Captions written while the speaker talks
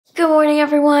Good morning,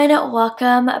 everyone.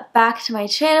 Welcome back to my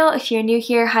channel. If you're new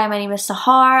here, hi, my name is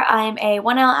Sahar. I'm a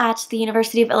 1L at the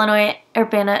University of Illinois,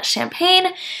 Urbana, Champaign,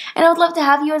 and I would love to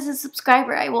have you as a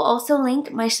subscriber. I will also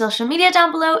link my social media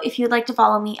down below if you'd like to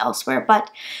follow me elsewhere. But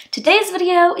today's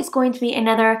video is going to be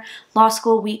another law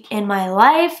school week in my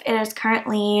life. It is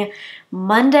currently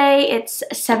Monday. It's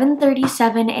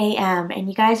 7:37 a.m. and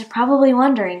you guys are probably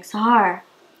wondering, Sahar,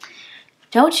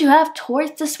 don't you have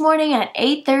tours this morning at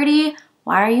 8:30?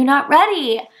 Why are you not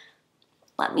ready?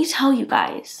 Let me tell you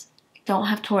guys, I don't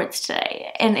have tours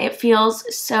today and it feels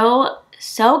so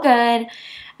good.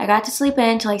 I got to sleep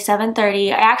in till like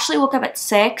 7:30. I actually woke up at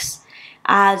 6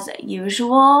 as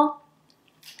usual,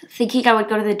 thinking I would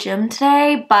go to the gym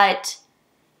today, but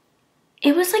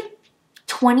it was like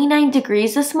 29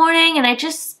 degrees this morning and I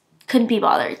just couldn't be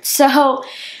bothered. So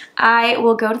I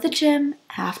will go to the gym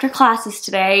after classes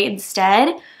today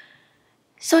instead.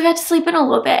 So I got to sleep in a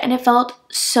little bit and it felt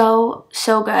so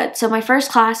good. So my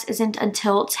first class isn't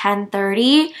until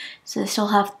 10:30, so I still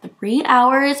have 3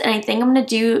 hours, and I think I'm gonna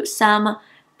do some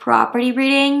property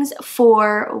readings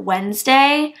for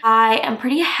Wednesday. I am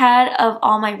pretty ahead of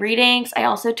all my readings. I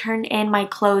also turned in my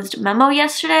closed memo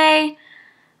yesterday,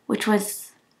 which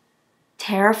was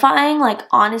terrifying. Like,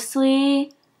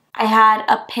 honestly, I had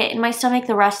a pit in my stomach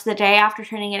the rest of the day after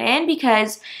turning it in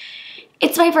because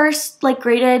it's my first like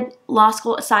graded law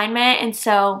school assignment, and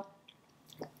so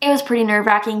it was pretty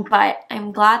nerve-wracking, but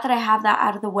I'm glad that I have that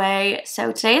out of the way.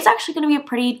 So today is actually going to be a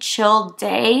pretty chill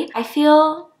day. I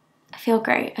feel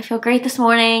great. I feel great this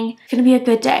morning. It's going to be a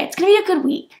good day. It's going to be a good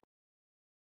week.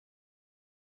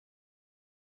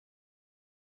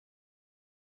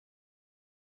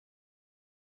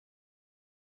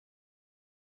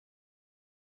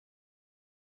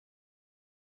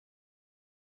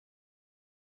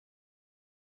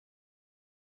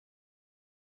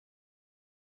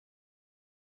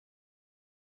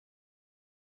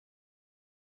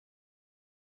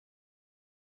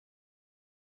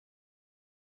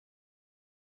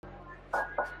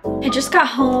 I just got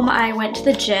home. I went to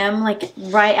the gym like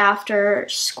right after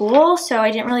school, so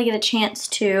I didn't really get a chance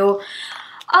to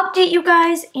update you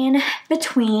guys in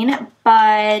between.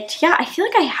 But yeah, I feel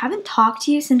like I haven't talked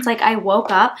to you since like I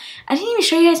woke up. I didn't even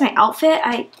show you guys my outfit.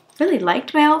 I really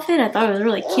liked my outfit. I thought it was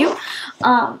really cute.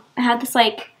 I had this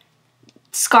like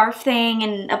scarf thing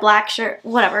and a black shirt,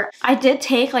 whatever. I did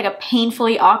take like a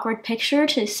painfully awkward picture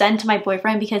to send to my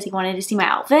boyfriend because he wanted to see my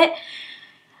outfit.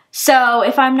 So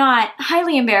if I'm not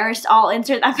highly embarrassed, I'll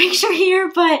insert that picture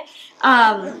here. But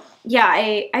yeah,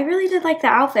 I really did like the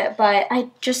outfit, but I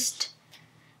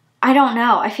don't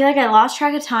know. I feel like I lost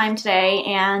track of time today,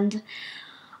 and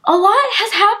a lot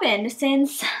has happened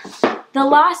since the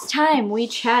last time we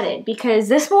chatted, because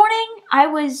this morning I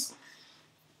was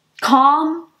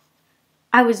calm,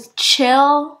 I was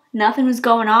chill, nothing was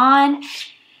going on.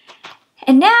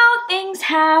 And now things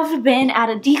have been at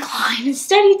a decline, a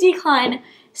steady decline,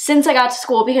 since I got to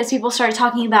school, because people started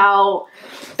talking about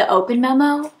the open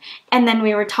memo, and then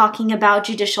we were talking about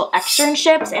judicial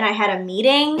externships, and I had a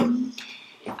meeting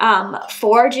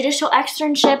for judicial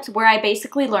externships where I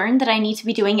basically learned that I need to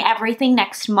be doing everything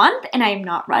next month, and I'm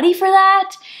not ready for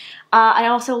that. I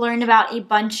also learned about a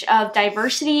bunch of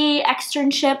diversity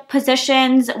externship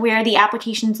positions where the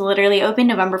applications literally open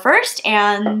November 1st,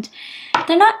 and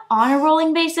they're not on a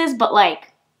rolling basis, but like,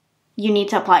 you need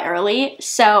to apply early,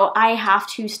 so I have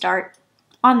to start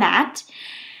on that.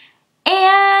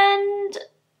 And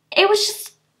it was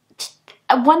just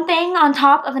one thing on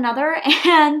top of another,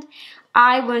 and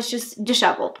I was just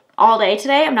disheveled all day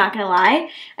today, I'm not gonna lie.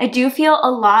 I do feel a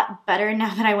lot better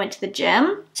now that I went to the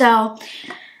gym. So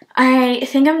I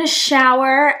think I'm gonna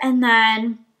shower, and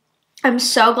then I'm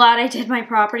so glad I did my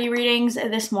property readings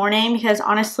this morning, because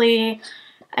honestly,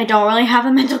 I don't really have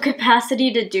a mental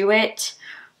capacity to do it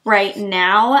right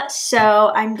now.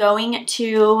 So I'm going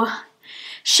to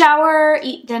shower,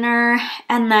 eat dinner,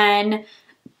 and then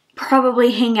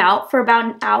probably hang out for about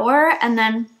an hour, and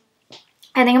then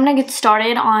I think I'm gonna get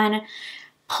started on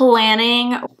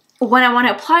planning when I want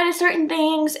to apply to certain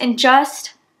things and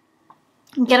just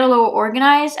get a little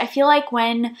organized. I feel like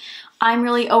when I'm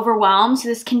really overwhelmed, so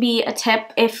this can be a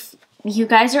tip if you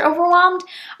guys are overwhelmed,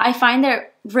 I find that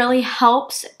it really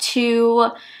helps to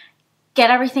get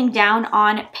everything down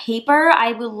on paper.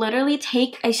 I will literally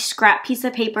take a scrap piece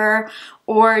of paper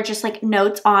or just like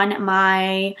notes on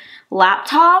my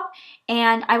laptop,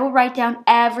 and I will write down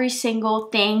every single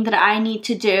thing that I need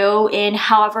to do in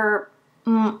however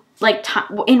like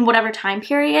in whatever time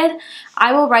period.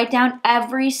 I will write down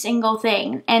every single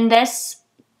thing, and this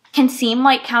can seem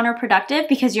like counterproductive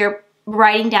because you're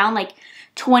writing down like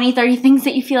 20, 30 things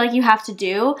that you feel like you have to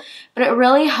do, but it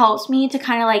really helps me to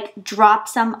kind of like drop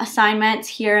some assignments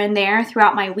here and there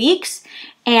throughout my weeks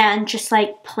and just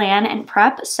like plan and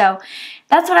prep. So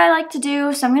that's what I like to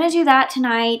do. So I'm going to do that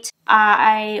tonight.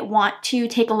 I want to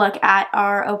take a look at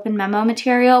our open memo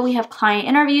material. We have client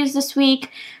interviews this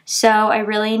week, so I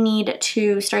really need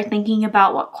to start thinking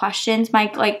about what questions my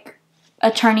like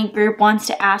attorney group wants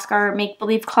to ask our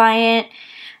make-believe client,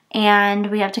 and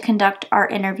we have to conduct our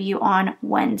interview on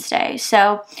Wednesday.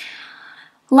 So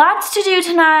lots to do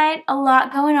tonight, a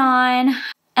lot going on.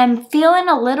 I'm feeling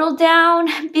a little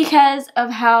down because of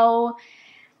how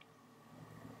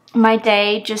my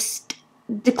day just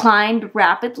declined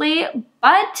rapidly,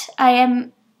 but I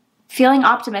am feeling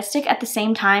optimistic at the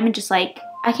same time and just like,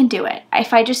 I can do it.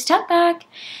 If I just step back,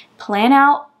 plan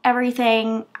out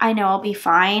everything, I know I'll be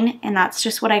fine, and that's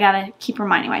just what I gotta keep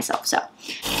reminding myself. So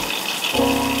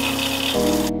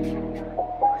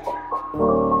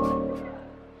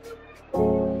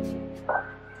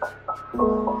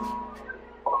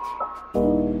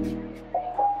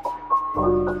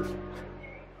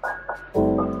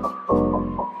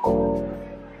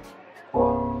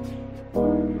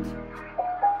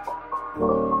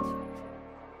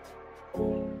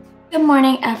good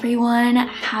morning, everyone.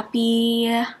 Happy,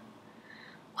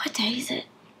 what day is it?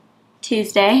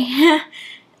 Tuesday,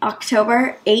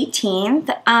 October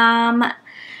 18th.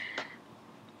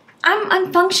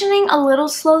 I'm functioning a little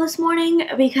slow this morning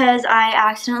because I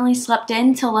accidentally slept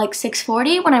in till like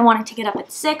 6:40 when I wanted to get up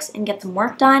at 6 and get some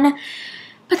work done.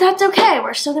 But that's okay,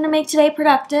 we're still gonna make today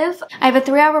productive. I have a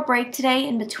 3-hour break today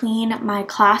in between my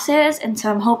classes, and so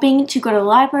I'm hoping to go to the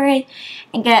library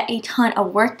and get a ton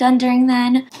of work done during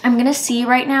then. I'm gonna see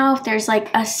right now if there's like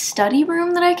a study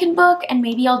room that I can book, and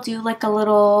maybe I'll do like a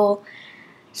little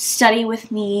study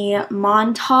with me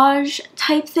montage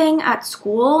type thing at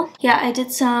school. Yeah, I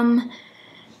did some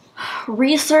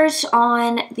research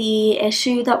on the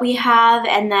issue that we have,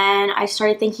 and then I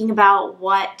started thinking about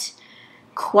what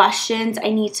questions I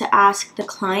need to ask the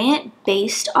client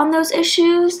based on those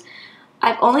issues.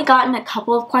 I've only gotten a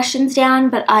couple of questions down,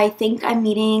 but I think I'm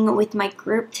meeting with my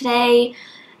group today,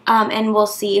 and we'll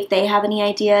see if they have any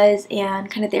ideas and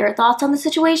kind of their thoughts on the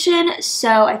situation.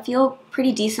 So I feel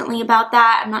pretty decently about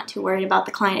that. I'm not too worried about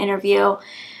the client interview.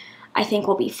 I think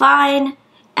we'll be fine.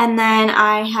 And then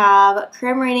I have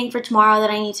crim reading for tomorrow that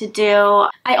I need to do.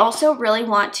 I also really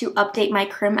want to update my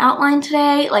crim outline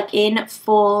today, like in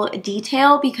full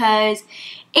detail, because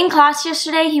in class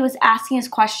yesterday he was asking us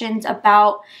questions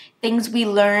about things we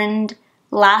learned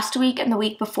last week and the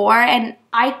week before, and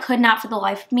I could not for the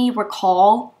life of me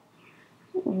recall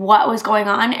what was going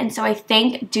on. And so I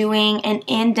think doing an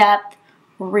in-depth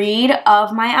read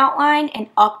of my outline and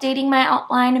updating my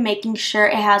outline and making sure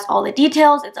it has all the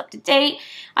details, it's up to date.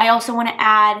 I also want to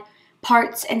add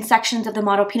parts and sections of the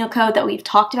Model Penal Code that we've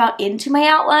talked about into my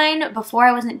outline. Before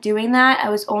I wasn't doing that. I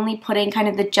was only putting kind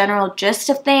of the general gist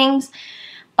of things,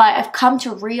 but I've come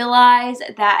to realize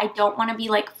that I don't want to be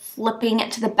like flipping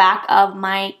it to the back of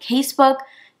my casebook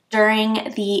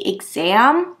during the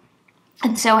exam.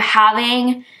 And so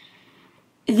having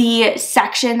the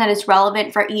section that is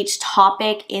relevant for each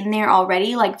topic in there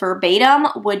already, like verbatim,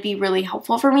 would be really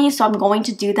helpful for me. So I'm going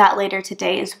to do that later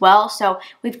today as well. So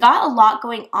we've got a lot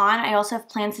going on. I also have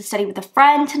plans to study with a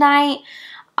friend tonight,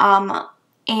 and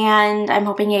I'm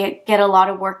hoping to get a lot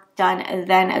of work done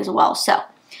then as well. So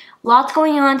lots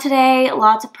going on today,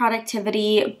 lots of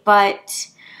productivity, but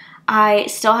I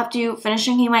still have to finish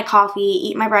drinking my coffee,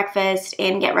 eat my breakfast,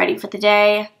 and get ready for the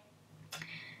day.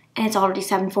 And it's already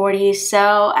 7:40,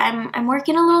 so I'm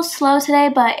working a little slow today,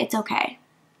 but it's okay.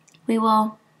 We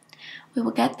will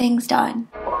get things done.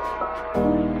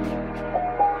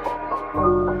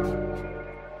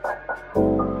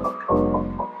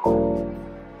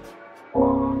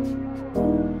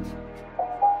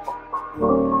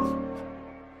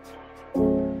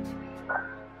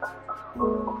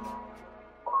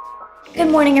 Good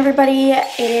morning, everybody.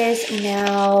 It is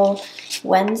now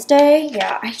Wednesday.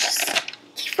 Yeah, I just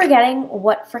keep forgetting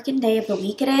what freaking day of the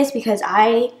week it is because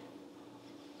I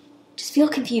just feel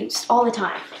confused all the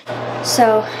time.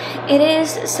 So it is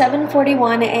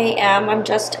 7:41 a.m. I'm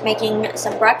just making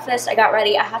some breakfast. I got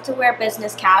ready. I have to wear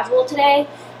business casual today,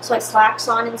 so I slacks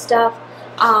on and stuff,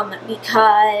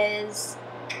 because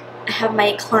I have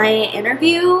my client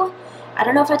interview. I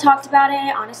don't know if I talked about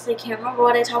it. Honestly, can't remember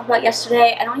what I talked about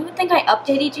yesterday. I don't even think I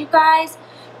updated you guys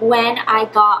when I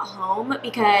got home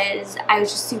because I was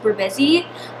just super busy.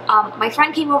 My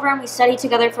friend came over and we studied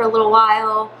together for a little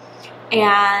while,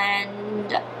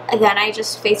 and then I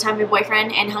just FaceTimed my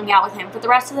boyfriend and hung out with him for the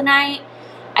rest of the night.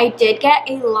 I did get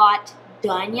a lot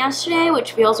done yesterday,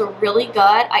 which feels really good.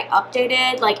 I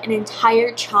updated like an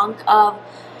entire chunk of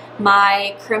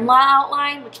my crim law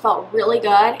outline, which felt really good,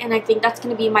 and I think that's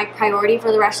going to be my priority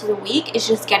for the rest of the week, is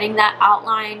just getting that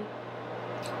outline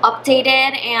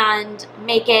updated and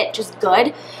make it just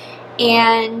good,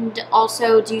 and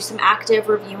also do some active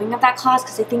reviewing of that class,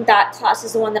 because I think that class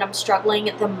is the one that I'm struggling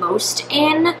the most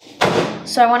in.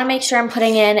 So I want to make sure I'm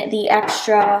putting in the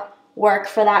extra work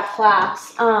for that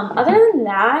class. Other than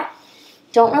that,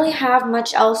 don't really have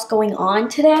much else going on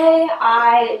today.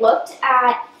 I looked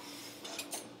at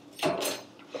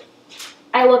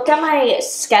my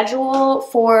schedule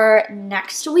for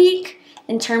next week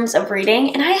in terms of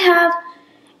reading, and I have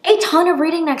a ton of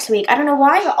reading next week. I don't know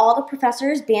why, but all the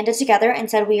professors banded together and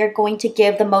said we are going to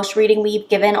give the most reading we've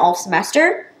given all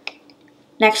semester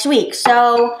next week.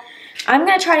 So I'm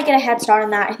going to try to get a head start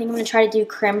on that. I think I'm going to try to do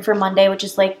crim for Monday, which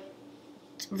is like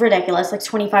ridiculous, like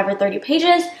 25 or 30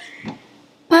 pages.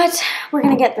 But we're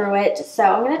going to get through it. So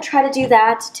I'm going to try to do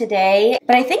that today.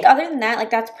 But I think other than that, like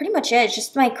that's pretty much it. It's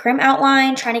just my crim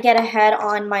outline, trying to get ahead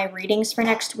on my readings for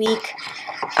next week.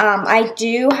 I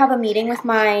do have a meeting with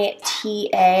my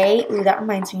TA. Ooh, that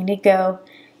reminds me to go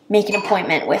make an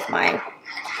appointment with my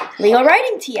legal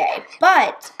writing TA.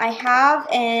 But I have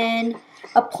an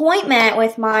appointment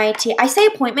with my TA. I say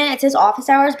appointment, it's his office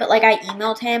hours, but like I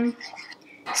emailed him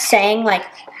saying like,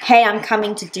 hey, I'm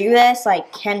coming to do this,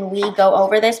 like can we go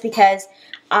over this, because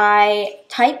I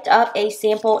typed up a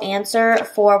sample answer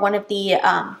for one of the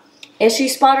issue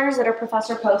spotters that our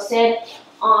professor posted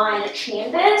on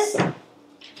Canvas, and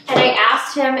I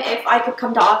asked him if I could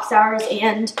come to office hours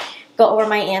and go over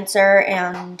my answer,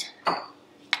 and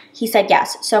he said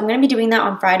yes. So I'm going to be doing that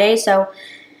on Friday. So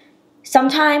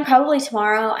sometime, probably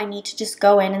tomorrow, I need to just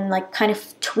go in and like kind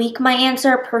of tweak my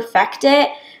answer, perfect it.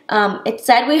 It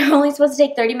said we were only supposed to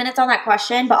take 30 minutes on that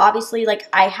question, but obviously like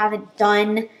I haven't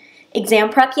done exam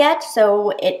prep yet,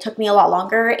 so it took me a lot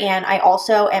longer, and I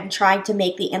also am trying to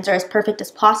make the answer as perfect as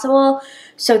possible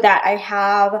so that I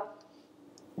have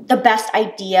the best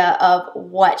idea of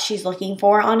what she's looking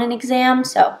for on an exam.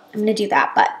 So I'm going to do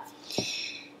that, but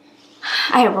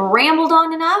I have rambled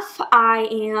on enough. I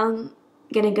am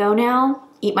going to go now,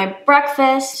 eat my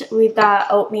breakfast. We've got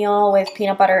oatmeal with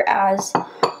peanut butter as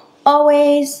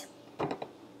always,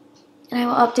 and I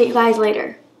will update you guys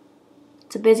later.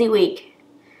 It's a busy week.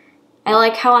 I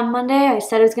like how on Monday I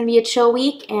said it was going to be a chill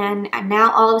week, and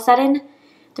now all of a sudden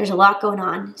there's a lot going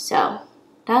on. So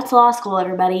that's law school,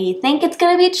 everybody. You think it's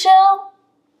going to be chill?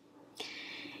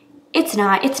 It's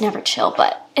not. It's never chill,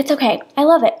 but it's okay. I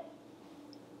love it.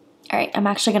 All right, I'm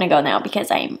actually going to go now because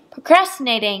I'm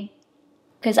procrastinating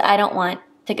because I don't want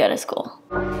to go to school.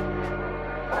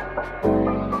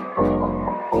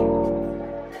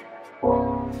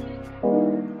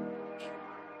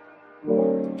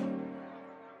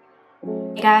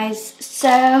 Hey guys,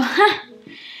 so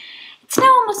it's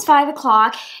now almost 5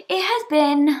 o'clock. It has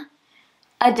been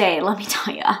a day, let me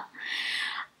tell you.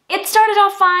 It started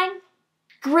off fine,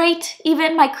 great.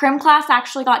 Even my crim class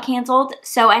actually got canceled,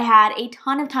 so I had a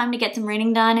ton of time to get some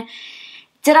reading done.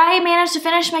 Did I manage to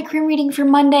finish my crim reading for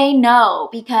Monday? No,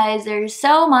 because there's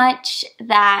so much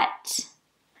that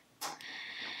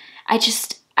I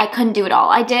couldn't do it all.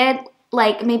 I did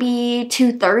like maybe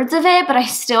 2/3 of it, but I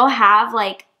still have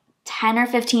like 10 or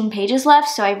 15 pages left,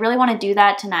 so I really want to do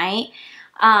that tonight.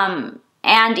 And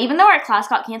even though our class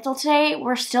got canceled today,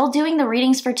 we're still doing the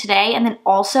readings for today and then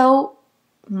also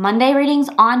Monday readings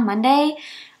on Monday.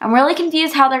 I'm really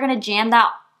confused how they're going to jam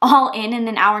that all in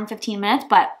an hour and 15 minutes,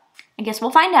 but I guess we'll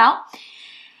find out.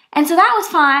 And so that was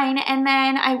fine. And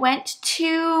then I went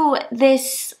to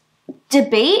this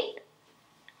debate.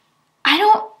 I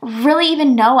don't really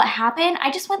even know what happened.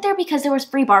 I just went there because there was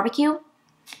free barbecue.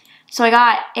 So I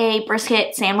got a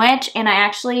brisket sandwich, and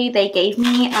they gave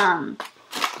me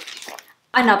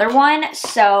another one,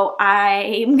 so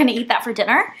I'm gonna eat that for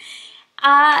dinner.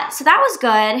 So that was good.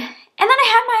 And then I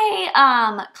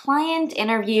had my client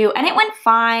interview, and it went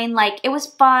fine. Like, it was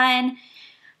fun.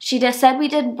 She just said we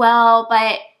did well,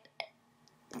 but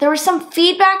there was some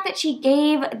feedback that she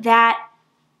gave that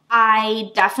I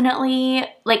definitely,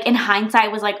 like, in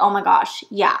hindsight was like, oh my gosh,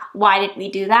 yeah, why did we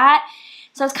do that?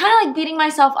 So I was kind of like beating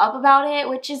myself up about it,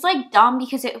 which is like dumb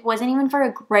because it wasn't even for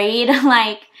a grade,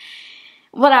 like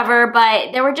whatever.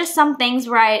 But there were just some things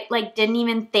where I like didn't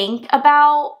even think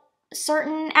about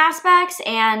certain aspects.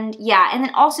 And yeah, and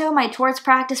then also my torts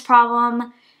practice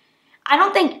problem. I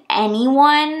don't think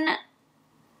anyone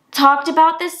talked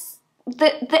about this,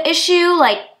 the issue.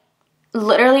 Like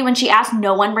literally when she asked,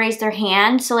 no one raised their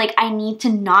hand. So like I need to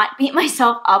not beat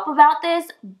myself up about this,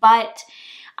 but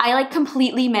I like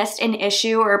completely missed an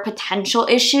issue or a potential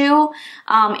issue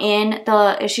in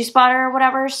the issue spotter or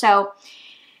whatever. So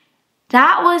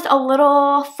that was a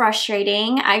little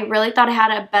frustrating. I really thought I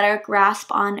had a better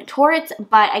grasp on torts,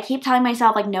 but I keep telling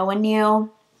myself like no one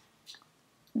knew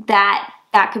that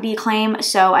that could be a claim.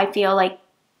 So I feel like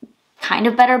kind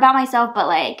of better about myself, but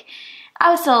like I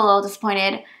was still a little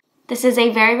disappointed. This is a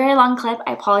very, very long clip.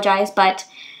 I apologize, but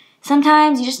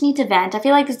sometimes you just need to vent. I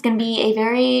feel like this is going to be a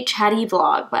very chatty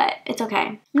vlog, but it's okay.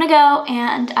 I'm going to go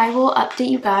and I will update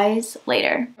you guys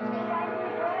later.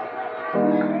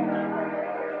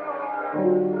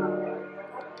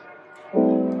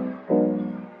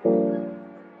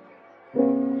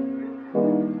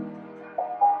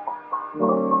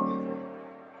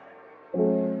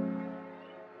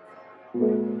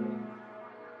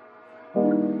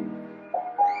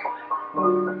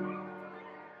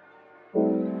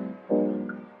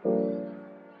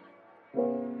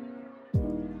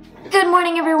 Good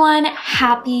morning, everyone.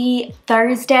 Happy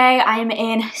Thursday. I am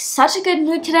in such a good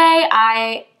mood today.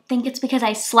 I think it's because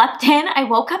I slept in. I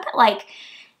woke up at like,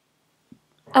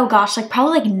 oh gosh, like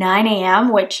probably like 9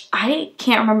 a.m., which I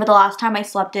can't remember the last time I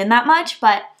slept in that much,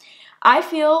 but I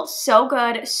feel so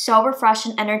good, so refreshed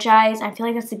and energized. I feel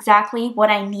like that's exactly what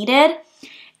I needed.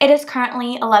 It is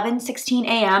currently 11:16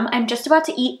 a.m. I'm just about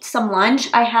to eat some lunch.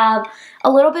 I have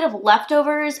a little bit of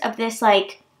leftovers of this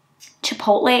like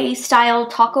Chipotle style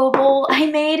taco bowl I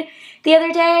made the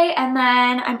other day, and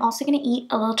then I'm also gonna eat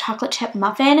a little chocolate chip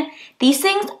muffin. These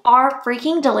things are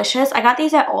freaking delicious. I got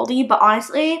these at Aldi, but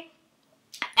honestly,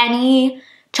 any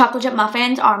chocolate chip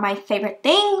muffins are my favorite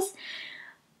things.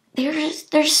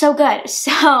 They're so good.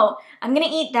 So I'm gonna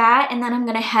eat that, and then I'm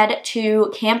gonna head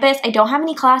to campus. I don't have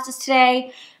any classes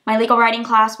today. My legal writing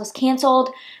class was canceled,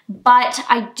 but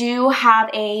I do have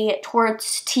a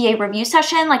torts TA review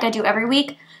session like I do every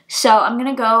week. So I'm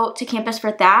gonna go to campus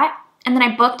for that. And then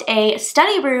I booked a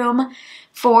study room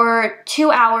for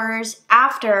 2 hours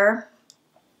after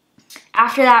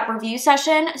that review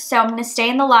session. So I'm gonna stay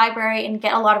in the library and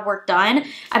get a lot of work done.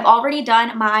 I've already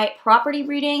done my property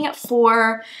reading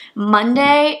for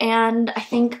Monday, and I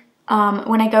think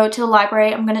when I go to the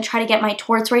library, I'm gonna try to get my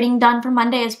torts reading done for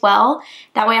Monday as well.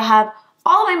 That way I'll have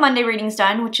all of my Monday readings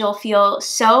done, which will feel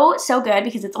so, so good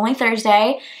because it's only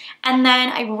Thursday. And then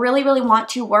I really, really want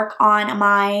to work on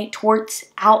my torts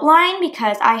outline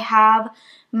because I have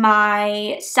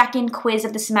my second quiz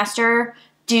of the semester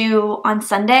due on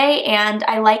Sunday, and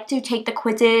I like to take the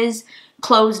quizzes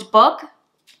closed book,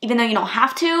 even though you don't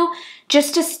have to,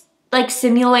 just to like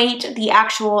simulate the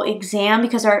actual exam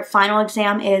because our final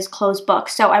exam is closed book.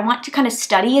 So I want to kind of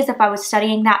study as if I was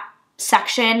studying that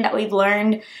section that we've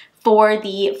learned for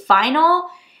the final,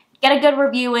 get a good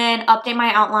review in, update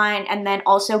my outline, and then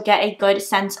also get a good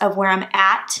sense of where I'm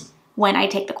at when I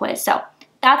take the quiz. So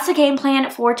that's the game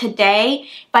plan for today.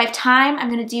 If I have time, I'm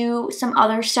gonna do some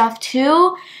other stuff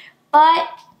too, but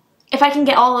if I can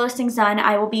get all those things done,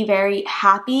 I will be very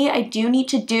happy. I do need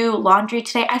to do laundry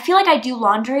today. I feel like I do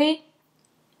laundry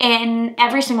in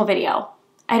every single video.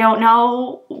 I don't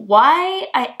know why.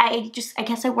 I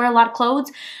guess I wear a lot of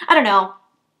clothes. I don't know.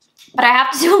 But I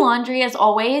have to do laundry as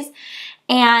always.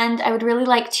 And I would really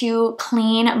like to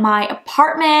clean my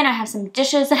apartment. I have some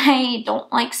dishes that I don't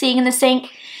like seeing in the sink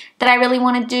that I really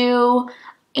want to do.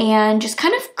 And just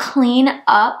kind of clean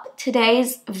up.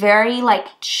 Today's very like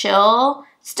chill.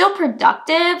 Still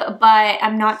productive, but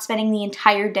I'm not spending the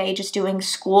entire day just doing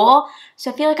school. So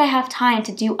I feel like I have time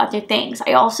to do other things.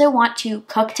 I also want to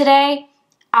cook today.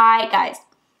 Guys,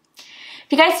 if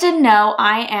you guys didn't know,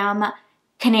 I am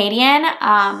Canadian,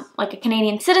 like a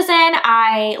Canadian citizen.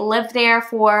 I lived there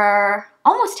for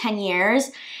almost 10 years,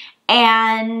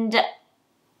 and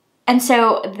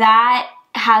so that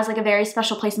has like a very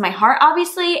special place in my heart,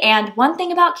 obviously. And one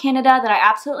thing about Canada that I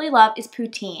absolutely love is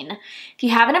poutine. If you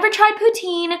haven't ever tried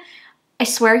poutine, I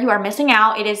swear you are missing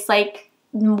out. It is like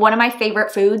one of my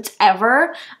favorite foods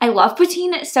ever. I love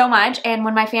poutine so much, and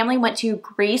when my family went to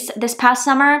Greece this past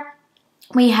summer,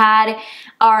 we had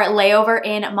our layover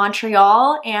in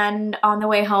Montreal, and on the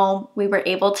way home, we were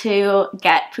able to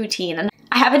get poutine. And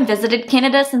I haven't visited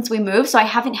Canada since we moved, so I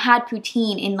haven't had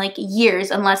poutine in like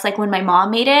years, unless like when my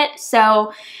mom made it.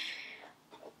 So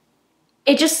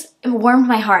it just warmed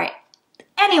my heart.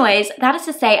 Anyways, that is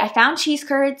to say, I found cheese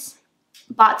curds,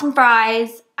 bought some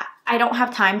fries. I don't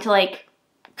have time to like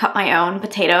cut my own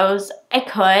potatoes. I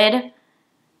could,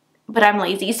 but I'm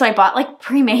lazy, so I bought like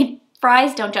pre-made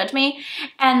fries, don't judge me.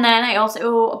 And then I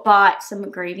also bought some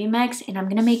gravy mix, and I'm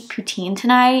gonna make poutine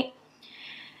tonight.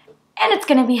 And it's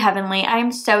gonna be heavenly.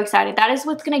 I'm so excited. That is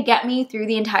what's gonna get me through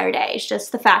the entire day. It's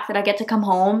just the fact that I get to come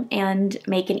home and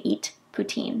make and eat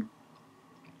poutine.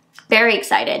 Very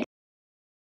excited.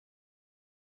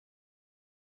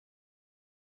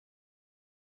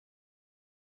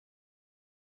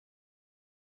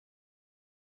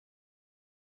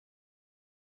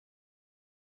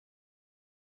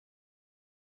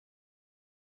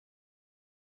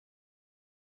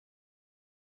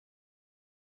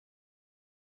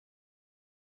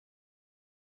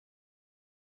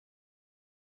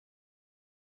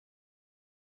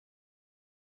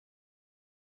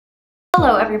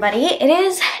 Hello everybody, it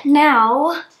is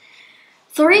now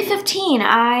 3:15.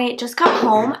 I just got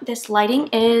home. This lighting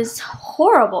is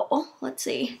horrible. Let's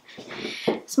see.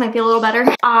 This might be a little better.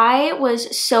 I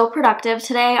was so productive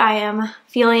today. I am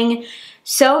feeling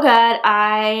so good.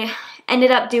 I ended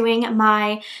up doing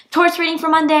my torts reading for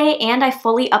Monday and I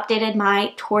fully updated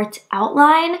my torts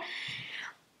outline.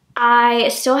 I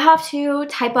still have to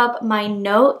type up my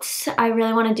notes. I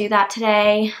really want to do that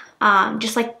today.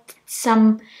 Just like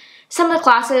some of the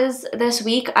classes this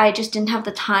week, I just didn't have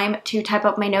the time to type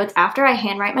up my notes after I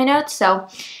handwrite my notes. So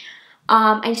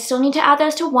I still need to add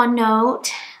those to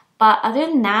OneNote. But other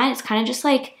than that, it's kind of just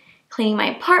like cleaning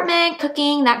my apartment,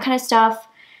 cooking, that kind of stuff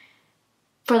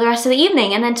for the rest of the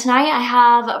evening. And then tonight I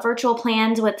have virtual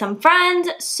plans with some friends.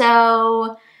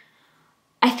 So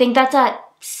I think that's at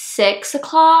 6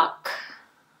 o'clock,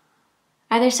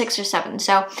 either 6 or 7.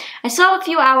 So I still have a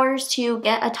few hours to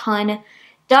get a ton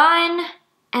done.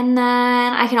 And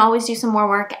then I can always do some more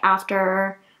work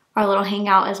after our little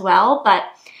hangout as well. But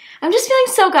I'm just feeling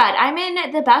so good. I'm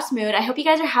in the best mood. I hope you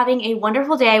guys are having a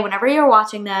wonderful day whenever you're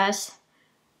watching this.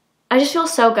 I just feel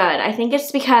so good. I think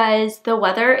it's because the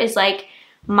weather is like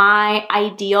my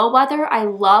ideal weather. I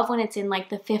love when it's in like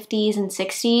the 50s and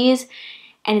 60s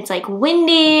and it's like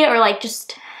windy or like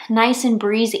just nice and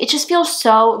breezy. It just feels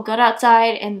so good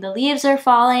outside and the leaves are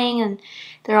falling and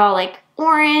they're all like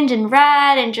orange and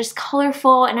red and just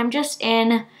colorful, and I'm just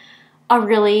in a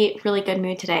really, really good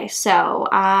mood today. So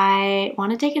I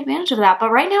want to take advantage of that. But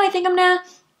right now I think I'm gonna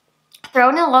throw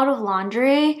in a load of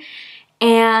laundry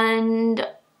and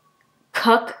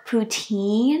cook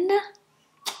poutine.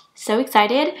 So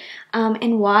excited.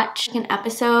 And watch an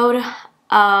episode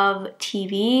of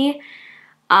TV.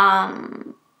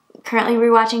 Currently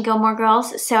rewatching Gilmore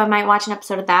Girls, so I might watch an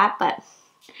episode of that, but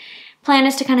plan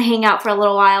is to kind of hang out for a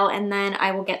little while and then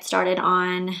I will get started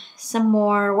on some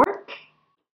more work.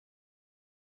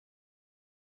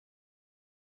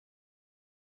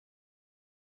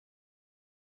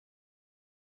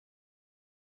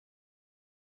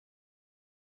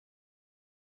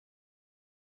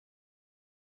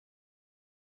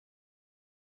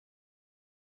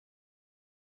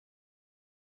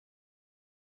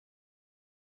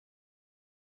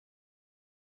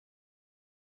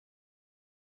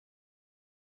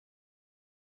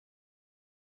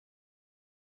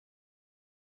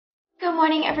 Good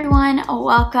morning everyone,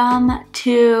 welcome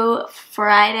to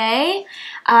Friday.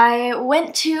 I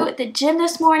went to the gym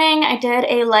this morning, I did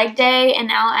a leg day and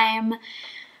now I'm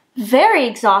very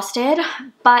exhausted,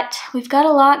 but we've got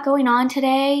a lot going on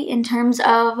today in terms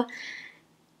of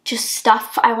just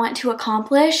stuff I want to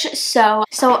accomplish. So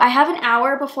I have an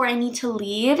hour before I need to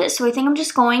leave, so I think I'm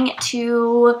just going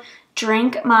to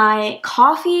drink my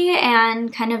coffee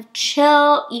and kind of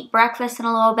chill, eat breakfast in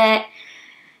a little bit,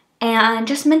 and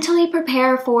just mentally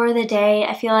prepare for the day.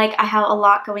 I feel like I have a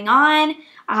lot going on.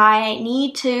 I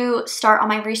need to start on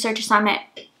my research assignment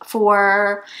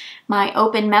for my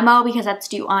open memo because that's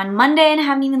due on Monday and I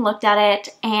haven't even looked at it.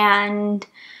 And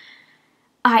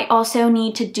I also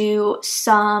need to do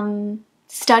some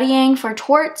studying for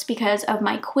torts because of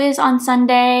my quiz on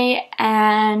Sunday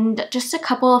and just a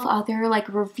couple of other like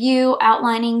review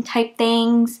outlining type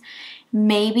things.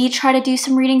 Maybe try to do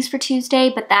some readings for Tuesday,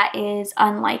 but that is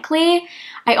unlikely.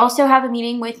 I also have a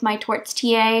meeting with my torts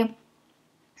TA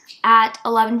at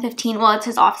 11:15. Well, it's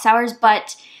his office hours,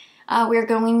 but we're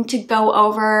going to go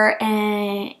over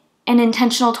an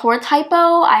intentional tort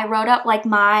typo. I wrote up like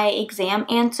my exam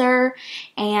answer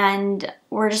and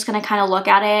we're just gonna kind of look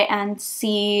at it and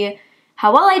see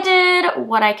how well I did,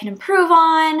 what I can improve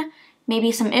on,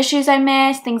 maybe some issues I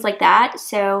missed, things like that.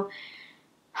 So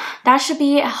that should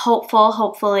be helpful,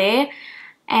 hopefully.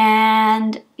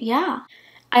 And yeah.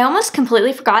 I almost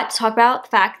completely forgot to talk about the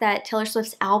fact that Taylor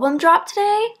Swift's album dropped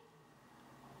today.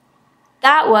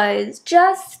 That was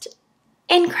just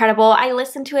incredible. I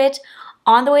listened to it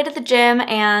on the way to the gym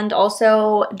and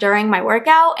also during my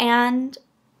workout, and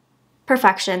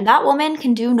perfection. That woman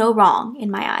can do no wrong in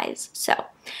my eyes. So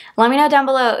let me know down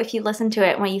below if you listen to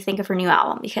it, what you think of her new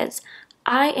album, because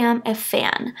I am a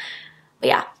fan. But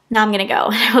yeah. Now I'm gonna go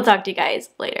and I will talk to you guys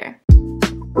later.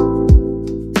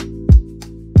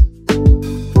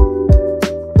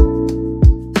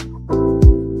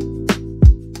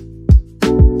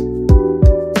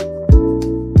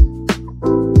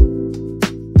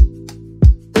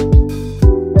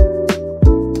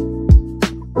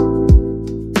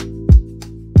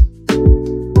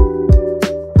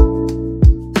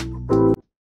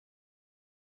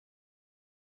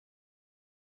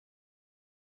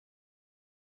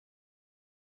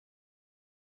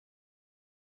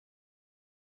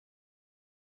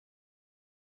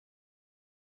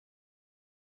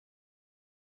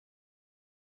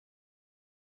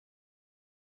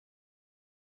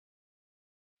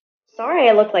 Sorry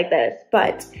I look like this,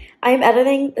 but I'm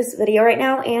editing this video right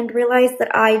now and realized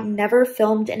that I never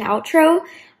filmed an outro.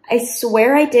 I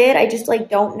swear I did. I just like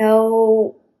don't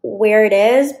know where it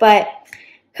is, but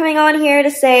coming on here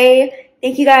to say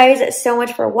thank you guys so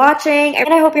much for watching,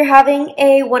 and I hope you're having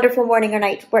a wonderful morning or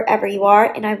night wherever you are,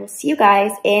 and I will see you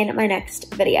guys in my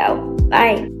next video.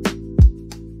 Bye.